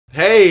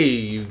Hey,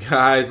 you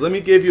guys, let me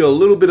give you a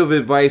little bit of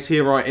advice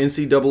here on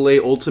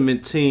NCAA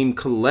Ultimate Team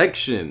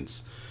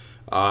collections.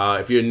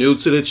 If you're new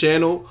to the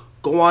channel,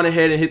 go on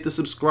ahead and hit the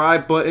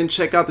subscribe button.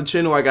 Check out the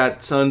channel. I got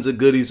tons of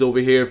goodies over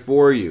here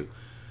for you.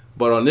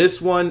 But on this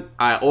one,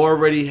 I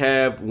already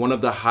have one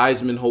of the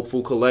Heisman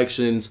hopeful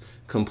collections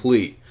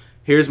complete.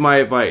 Here's my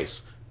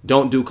advice.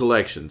 Don't do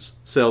collections.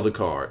 Sell the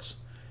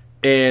cards.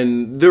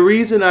 And the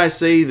reason I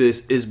say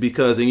this is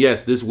because, and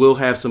yes, this will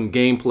have some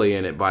gameplay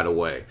in it, by the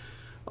way.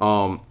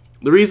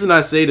 The reason I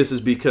say this is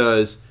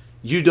because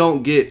you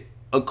don't get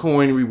a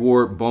coin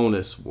reward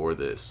bonus for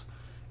this.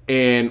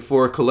 And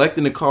for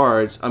collecting the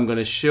cards, I'm going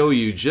to show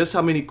you just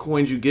how many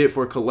coins you get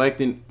for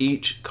collecting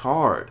each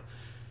card.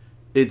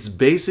 It's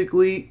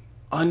basically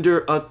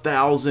under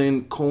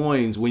 1,000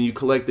 coins when you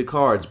collect the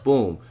cards.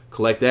 Boom.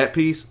 Collect that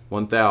piece,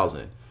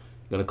 1,000.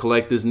 Going to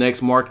collect this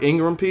next Mark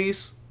Ingram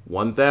piece,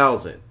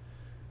 1,000.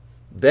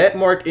 That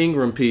Mark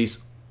Ingram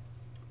piece,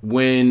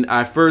 when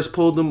I first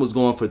pulled them, was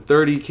going for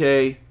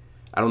 30K.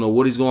 I don't know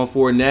what he's going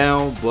for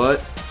now,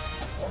 but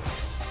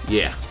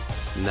yeah,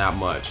 not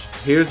much.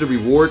 Here's the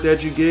reward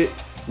that you get,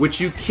 which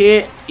you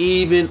can't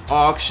even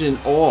auction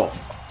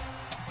off.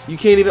 You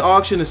can't even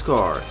auction this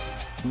card.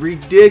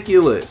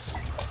 Ridiculous.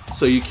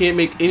 So you can't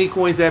make any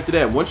coins after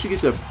that. Once you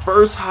get the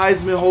first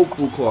Heisman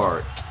hopeful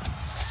card,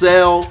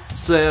 sell,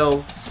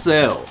 sell,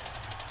 sell.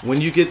 When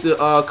you get the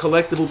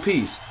collectible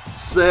piece,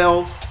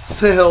 sell,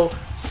 sell,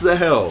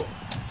 sell.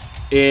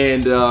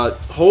 And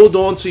hold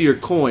on to your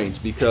coins,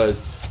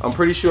 because I'm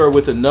pretty sure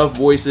with enough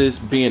voices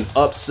being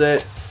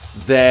upset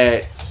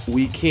that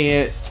we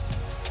can't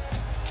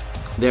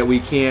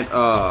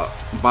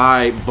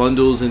buy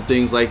bundles and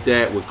things like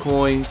that with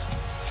coins,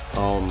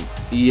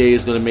 EA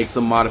is going to make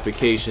some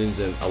modifications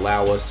and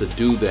allow us to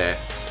do that.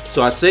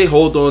 So I say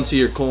hold on to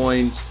your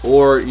coins,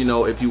 or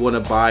if you want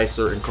to buy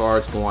certain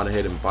cards, go on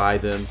ahead and buy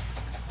them.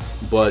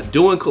 But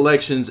doing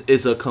collections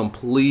is a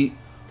complete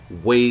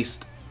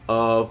waste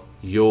of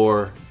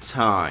your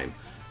time,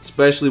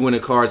 especially when the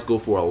cards go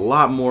for a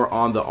lot more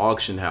on the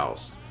auction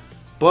house.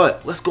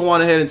 But let's go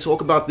on ahead and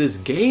talk about this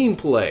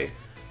gameplay.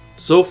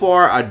 So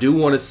far, I do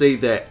want to say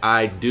that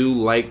I do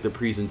like the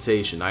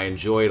presentation. I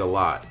enjoy it a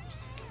lot,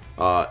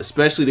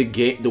 especially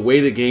the way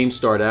the game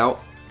started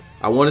out.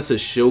 I wanted to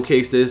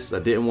showcase this. I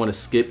didn't want to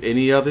skip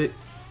any of it.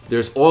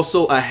 There's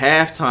also a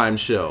halftime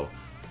show.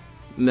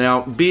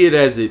 Now, be it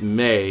as it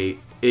may,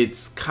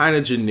 it's kind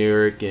of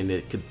generic and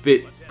it could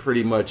fit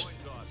pretty much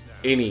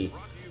any.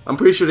 I'm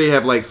pretty sure they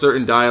have like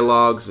certain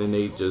dialogues and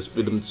they just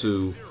fit them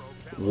to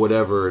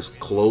whatever is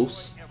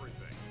close.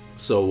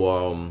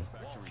 So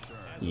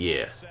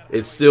yeah,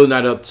 it's still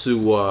not up to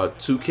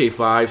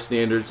 2K5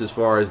 standards as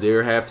far as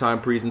their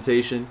halftime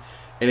presentation,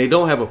 and they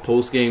don't have a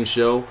post-game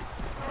show,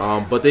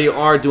 but they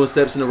are doing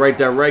steps in the right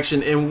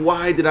direction. And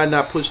why did I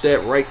not push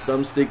that right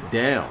thumbstick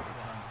down?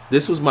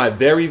 This was my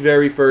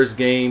very first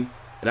game,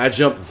 and I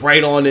jumped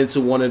right on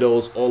into one of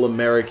those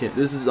All-American.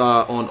 This is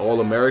on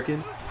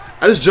All-American.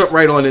 I just jumped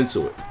right on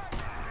into it.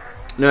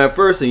 Now at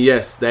first, and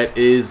yes, that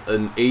is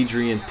an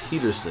Adrian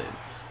Peterson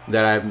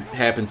that I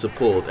happened to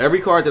pull. Every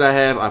card that I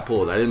have, I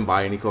pulled. I didn't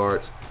buy any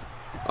cards.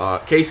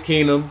 Case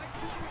Keenum,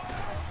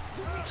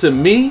 to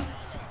me,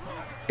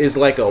 is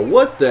like a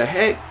what the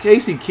heck?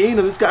 Casey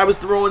Keenum, this guy was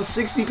throwing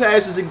 60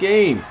 passes a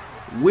game.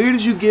 Where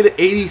did you get an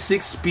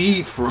 86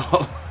 speed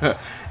from?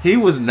 He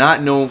was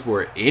not known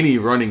for any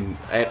running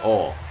at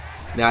all.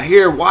 Now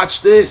here,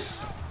 watch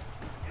this.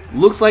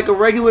 Looks like a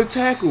regular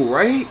tackle,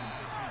 right?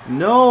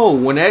 No,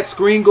 when that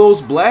screen goes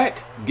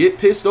black, get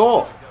pissed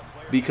off,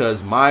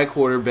 because my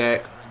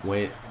quarterback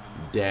went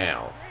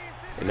down.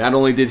 And not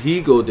only did he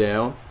go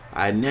down,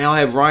 I now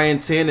have Ryan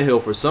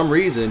Tannehill, for some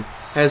reason,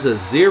 has a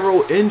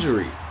 0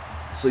 injury.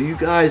 So you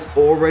guys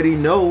already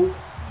know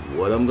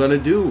what I'm going to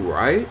do,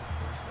 right?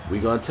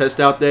 We're going to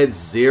test out that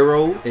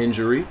 0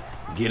 injury,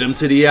 get him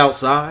to the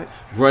outside,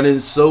 running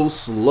so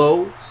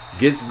slow,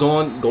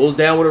 goes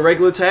down with a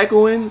regular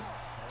tackle, and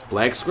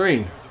black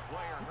screen.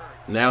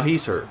 Now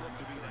he's hurt.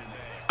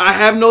 I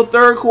have no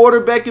third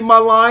quarterback in my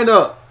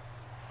lineup.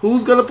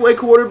 Who's going to play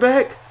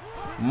quarterback?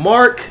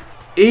 Mark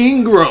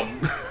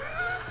Ingram.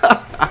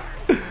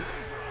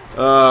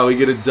 We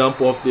get a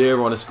dump off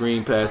there on a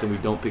screen pass, and we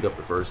don't pick up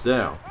the first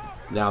down.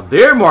 Now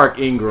their Mark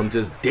Ingram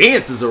just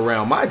dances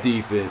around my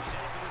defense.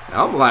 And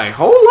I'm like,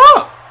 hold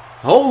up.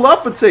 Hold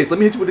up a taste. Let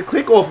me hit you with the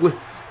click-off glitch.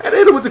 I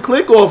hit him with the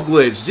click-off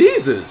glitch.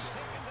 Jesus.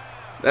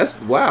 That's,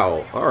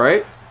 wow. All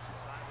right.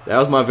 That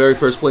was my very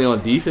first play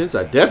on defense.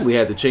 I definitely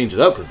had to change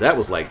it up, because that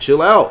was like,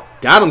 chill out.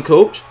 Got him,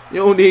 coach. You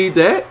don't need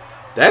that.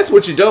 That's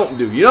what you don't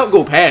do. You don't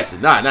go past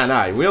it. Nah.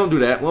 We don't do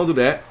that. We don't do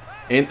that.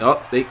 And,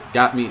 oh, they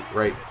got me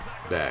right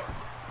back.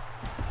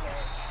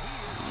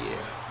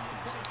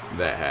 Yeah.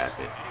 That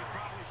happened.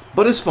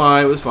 But it's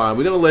fine. It was fine.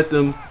 We're going to let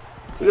them.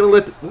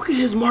 Look at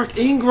his Mark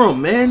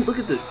Ingram, man. Look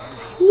at the.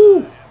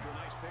 Whoo.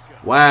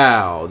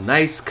 Wow.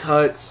 Nice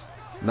cuts.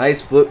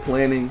 Nice foot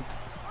planting.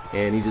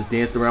 And he just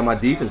danced around my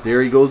defense.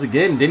 There he goes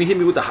again. Then he hit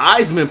me with the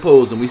Heisman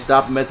pose, and we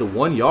stopped him at the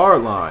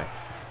 1-yard line.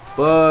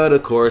 But,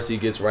 of course, he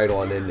gets right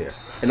on in there.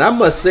 And I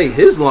must say,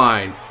 his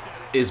line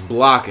is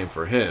blocking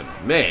for him.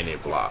 Man, they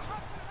block.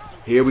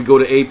 Here we go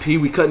to AP.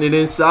 We cutting it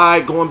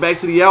inside, going back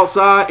to the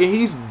outside, and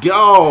he's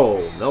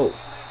gone. No,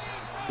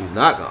 he's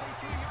not gone.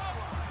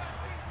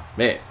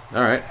 Man,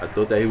 all right. I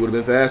thought that he would have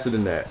been faster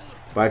than that.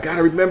 But I got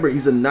to remember,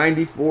 he's a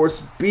 94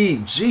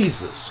 speed.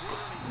 Jesus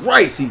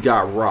Christ, he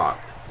got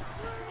rocked.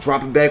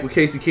 Dropping back with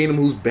Casey Keenum,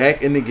 who's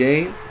back in the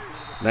game.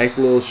 Nice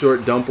little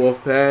short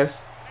dump-off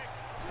pass.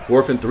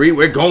 4th and 3.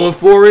 We're going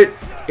for it.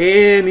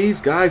 And these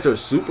guys are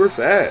super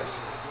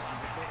fast.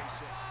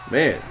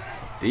 Man,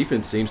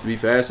 defense seems to be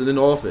faster than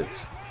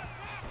offense.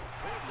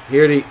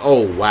 Here they...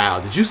 Oh,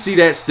 wow. Did you see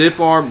that stiff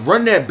arm?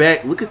 Run that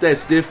back. Look at that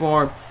stiff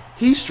arm.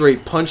 He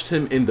straight punched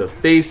him in the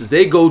face as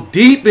they go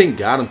deep and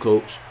got him,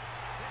 coach.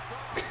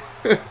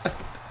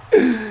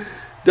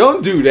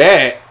 Don't do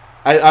that.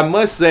 I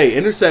must say,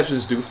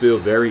 interceptions do feel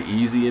very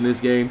easy in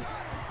this game.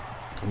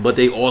 But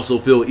they also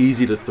feel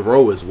easy to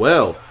throw as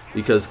well.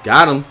 Because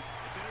got him.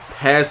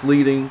 Pass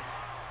leading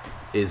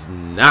is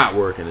not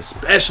working,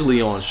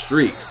 especially on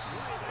streaks.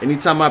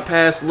 Anytime I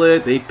pass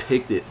led, they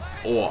picked it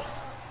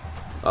off.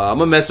 I'm going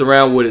to mess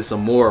around with it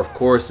some more, of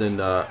course, in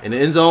the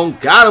end zone.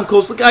 Got him,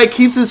 coach. Look how he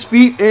keeps his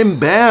feet in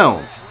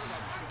bounds.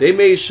 They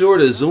made sure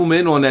to zoom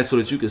in on that so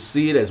that you can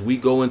see it as we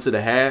go into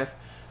the half.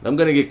 And I'm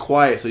going to get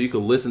quiet so you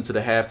can listen to the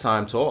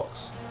halftime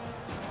talks.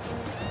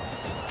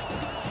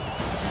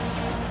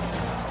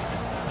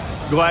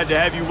 Glad to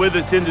have you with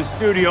us in the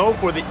studio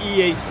for the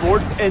EA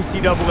Sports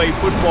NCAA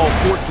Football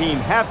 14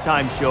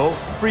 halftime show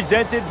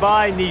presented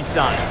by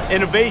Nissan.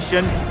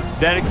 Innovation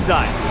that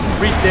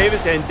excites. Reese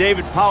Davis and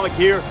David Pollack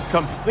here,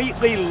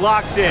 completely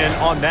locked in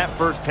on that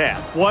first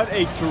half. What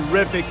a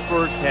terrific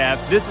first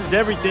half. This is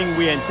everything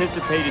we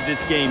anticipated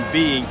this game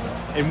being.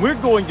 And we're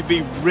going to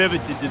be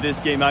riveted to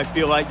this game, I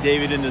feel like,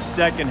 David, in the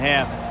second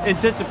half,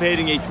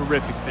 anticipating a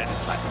terrific finish.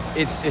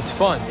 It's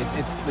fun.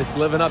 It's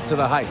living up to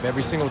the hype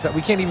every single time.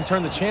 We can't even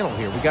turn the channel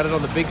here. We got it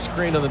on the big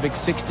screen, on the big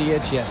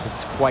 60-inch. Yes,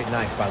 it's quite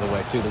nice, by the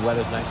way, too. The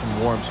weather's nice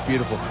and warm. It's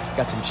beautiful.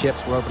 Got some chips.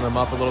 We're opening them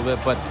up a little bit.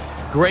 But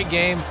great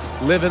game,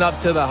 living up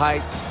to the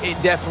hype.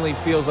 It definitely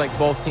feels like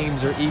both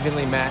teams are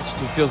evenly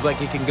matched. It feels like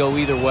it can go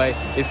either way.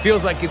 It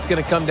feels like it's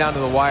going to come down to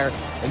the wire.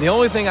 And the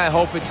only thing I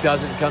hope it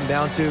doesn't come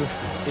down to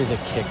is a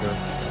kicker.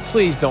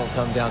 Please don't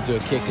come down to a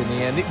kick in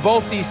the end.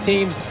 Both these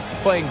teams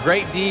playing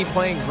great D,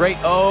 playing great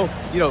O,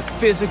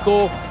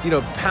 physical,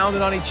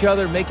 pounding on each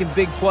other, making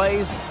big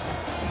plays.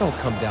 Don't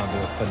come down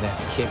to a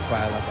finesse kick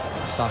by like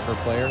a soccer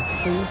player,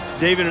 please.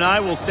 David and I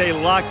will stay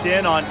locked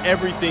in on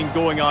everything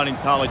going on in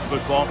college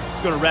football.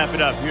 It's going to wrap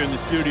it up here in the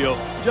studio.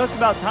 Just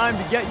about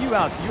time to get you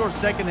out to your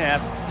second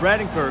half.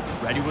 Brad and Kirk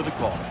ready with a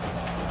call.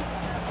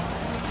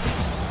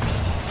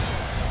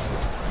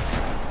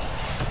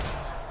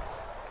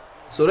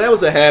 So that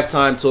was a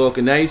halftime talk,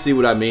 and now you see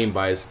what I mean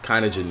by it's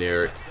kind of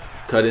generic.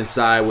 Cut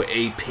inside with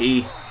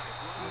AP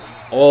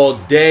all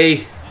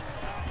day.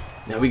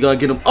 Now we gonna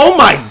get him. Oh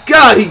my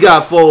God, he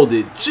got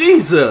folded.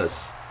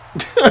 Jesus.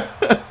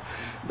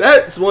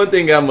 That's one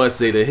thing I must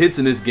say. The hits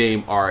in this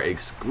game are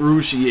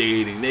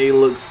excruciating. They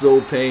look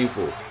so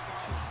painful.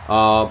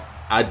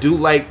 I do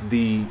like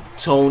the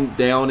toned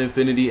down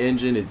Infinity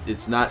engine.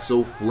 It's not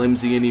so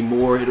flimsy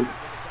anymore.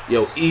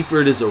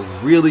 Eford is a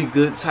really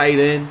good tight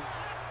end.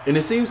 And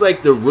it seems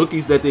like the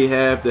rookies that they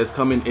have that's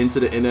coming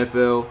into the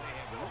NFL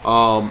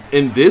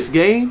in this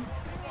game,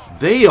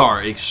 they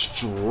are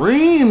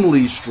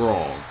extremely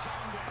strong.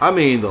 I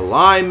mean, the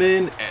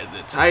linemen,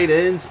 the tight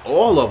ends,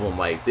 all of them,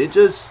 like, they're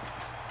just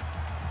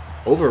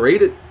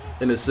overrated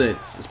in a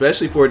sense,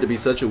 especially for it to be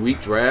such a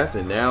weak draft.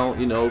 And now,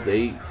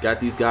 they got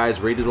these guys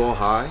rated all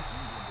high,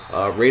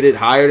 rated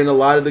higher than a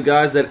lot of the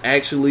guys that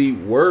actually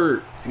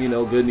were,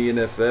 good in the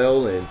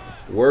NFL and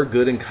were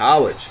good in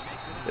college.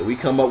 And we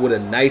come up with a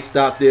nice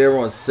stop there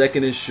on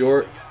 2nd and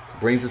short.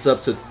 Brings us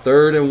up to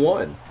 3rd and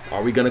 1.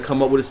 Are we going to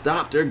come up with a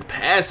stop? They're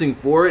passing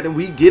for it, and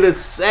we get a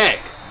sack.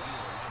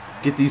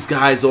 Get these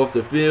guys off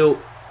the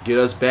field. Get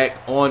us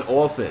back on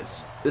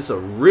offense. It's a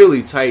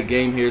really tight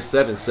game here,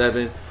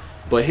 7-7.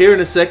 But here in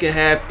the second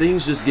half,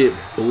 things just get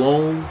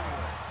blown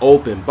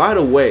open. By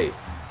the way,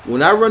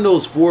 when I run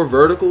those 4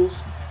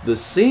 verticals, the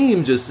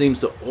seam just seems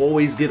to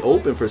always get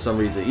open for some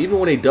reason. Even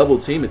when they double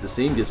team it, the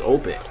seam gets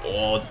open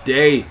all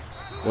day.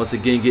 Once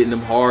again, getting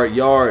them hard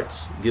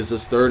yards. Gives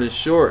us 3rd and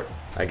short.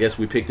 I guess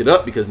we picked it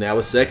up because now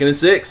it's 2nd and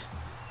 6.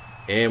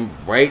 And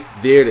right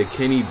there, the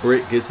Kenny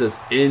Britt gets us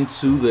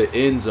into the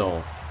end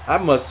zone. I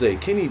must say,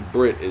 Kenny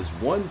Britt is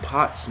one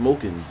pot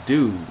smoking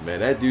dude,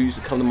 man. That dude used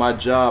to come to my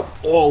job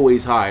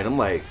always high. And I'm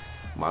like,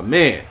 my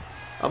man,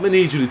 I'm going to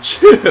need you to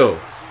chill.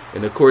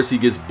 And of course, he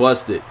gets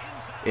busted.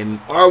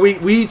 And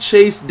we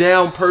chased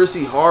down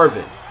Percy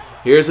Harvin.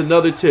 Here's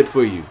another tip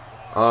for you.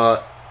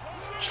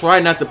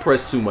 Try not to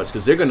press too much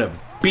because they're going to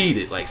beat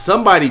it. Like,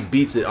 somebody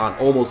beats it on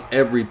almost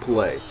every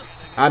play.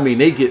 I mean,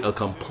 they get a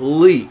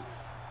complete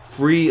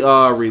free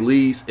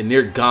release and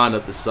they're gone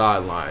up the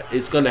sideline.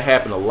 It's going to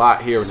happen a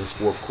lot here in this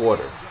 4th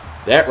quarter.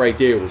 That right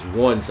there was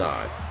one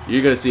time.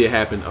 You're going to see it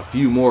happen a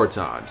few more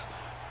times.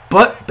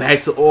 But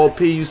back to All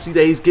P. You see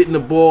that he's getting the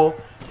ball.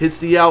 Hits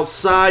the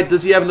outside.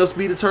 Does he have enough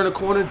speed to turn the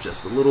corner?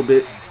 Just a little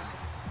bit.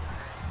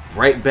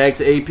 Right back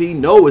to AP.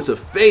 No, it's a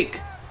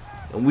fake.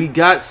 And we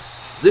got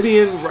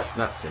Sidney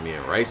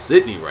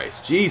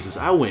Rice. Jesus,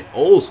 I went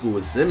old school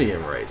with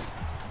Simeon Rice.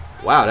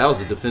 Wow, that was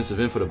a defensive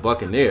end for the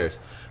Buccaneers.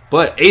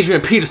 But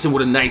Adrian Peterson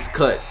with a nice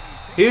cut.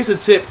 Here's a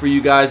tip for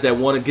you guys that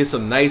want to get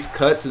some nice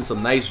cuts and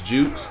some nice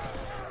jukes.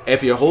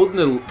 If you're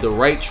holding the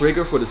right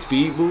trigger for the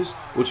speed boost,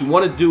 what you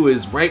want to do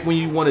is right when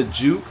you want to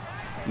juke,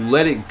 you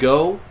let it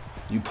go.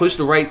 You push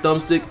the right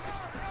thumbstick,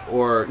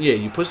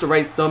 you push the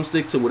right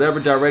thumbstick to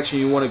whatever direction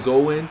you want to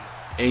go in,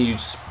 and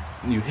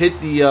you hit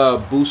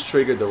the boost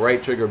trigger, the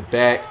right trigger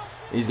back,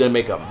 and he's going to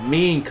make a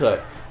mean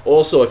cut.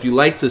 Also, if you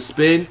like to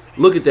spin,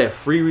 look at that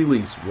free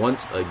release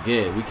once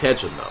again. We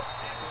catch him though.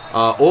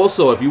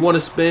 Also, if you want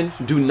to spin,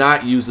 do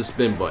not use the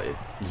spin button.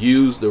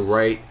 Use the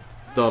right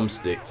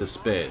thumbstick to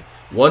spin.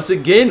 Once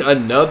again,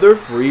 another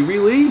free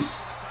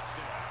release.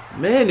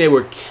 Man, they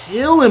were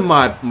killing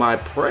my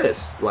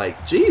press.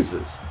 Like,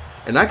 Jesus.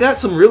 And I got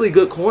some really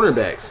good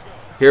cornerbacks.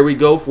 Here we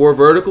go, 4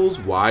 verticals,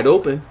 wide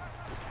open.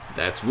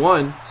 That's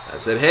one. I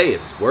said, hey,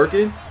 if it's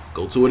working,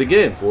 go to it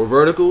again. 4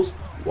 verticals,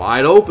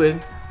 wide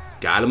open.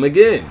 Got him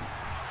again.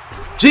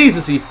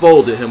 Jesus, he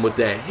folded him with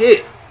that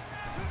hit.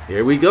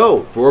 Here we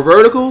go. 4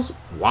 verticals,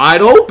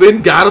 wide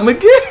open. Got him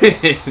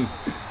again.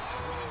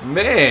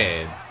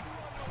 Man.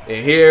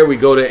 And here we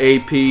go to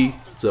AP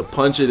to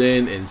punch it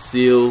in and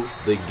seal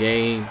the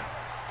game.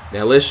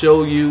 Now let's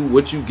show you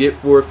what you get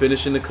for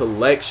finishing the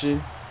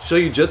collection. Show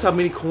you just how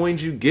many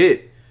coins you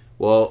get.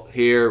 Well,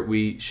 here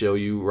we show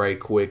you right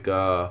quick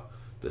the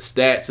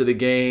stats of the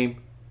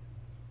game.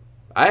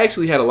 I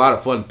actually had a lot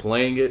of fun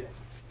playing it.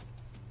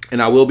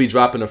 And I will be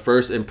dropping a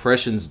first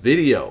impressions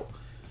video.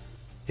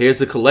 Here's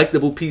the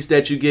collectible piece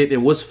that you get.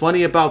 And what's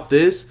funny about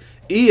this,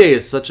 EA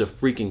is such a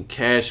freaking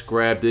cash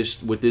grab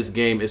with this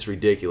game. It's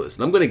ridiculous.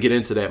 And I'm going to get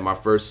into that in my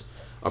first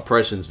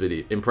impressions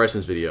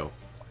video.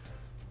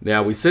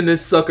 Now we send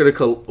this sucker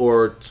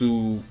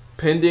to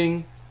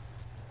pending.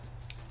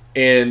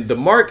 And the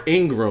Mark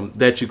Ingram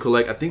that you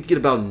collect, I think you get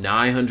about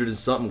 900 and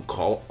something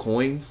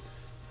coins.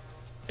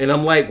 And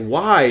I'm like,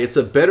 why? It's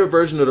a better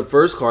version of the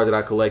first card that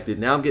I collected.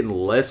 Now I'm getting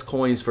less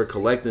coins for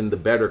collecting the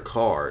better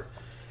card.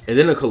 And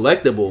then a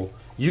collectible,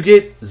 you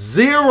get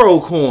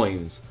 0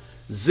 coins.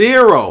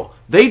 0.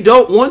 They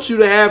don't want you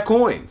to have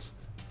coins.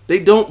 They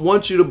don't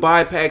want you to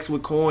buy packs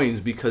with coins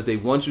because they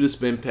want you to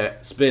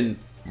spend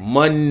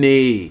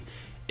money,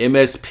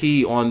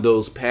 MSP on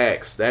those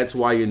packs. That's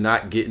why you're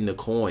not getting the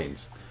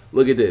coins.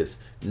 Look at this.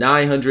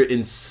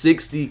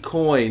 960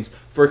 coins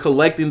for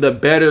collecting the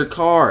better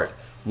card.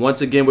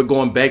 Once again, we're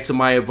going back to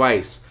my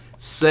advice.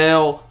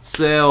 Sell,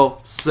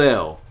 sell,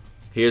 sell.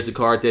 Here's the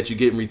card that you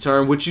get in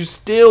return, which you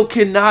still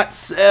cannot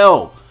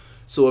sell.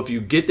 So if you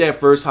get that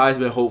first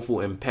Heisman hopeful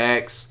in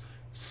packs,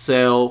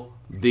 sell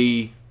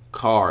the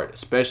card.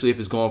 Especially if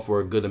it's going for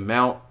a good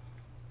amount,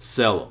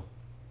 sell them.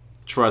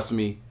 Trust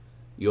me,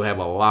 you'll have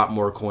a lot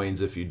more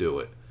coins if you do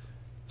it.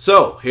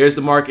 So here's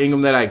the Mark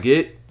Ingram that I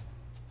get.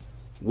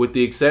 With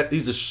the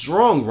he's a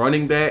strong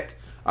running back.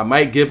 I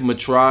might give him a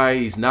try.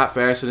 He's not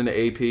faster than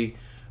the AP,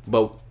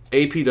 but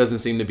AP doesn't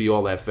seem to be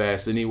all that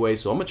fast anyway.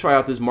 So I'm going to try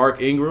out this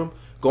Mark Ingram.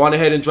 Go on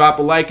ahead and drop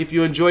a like if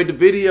you enjoyed the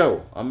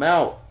video. I'm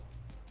out.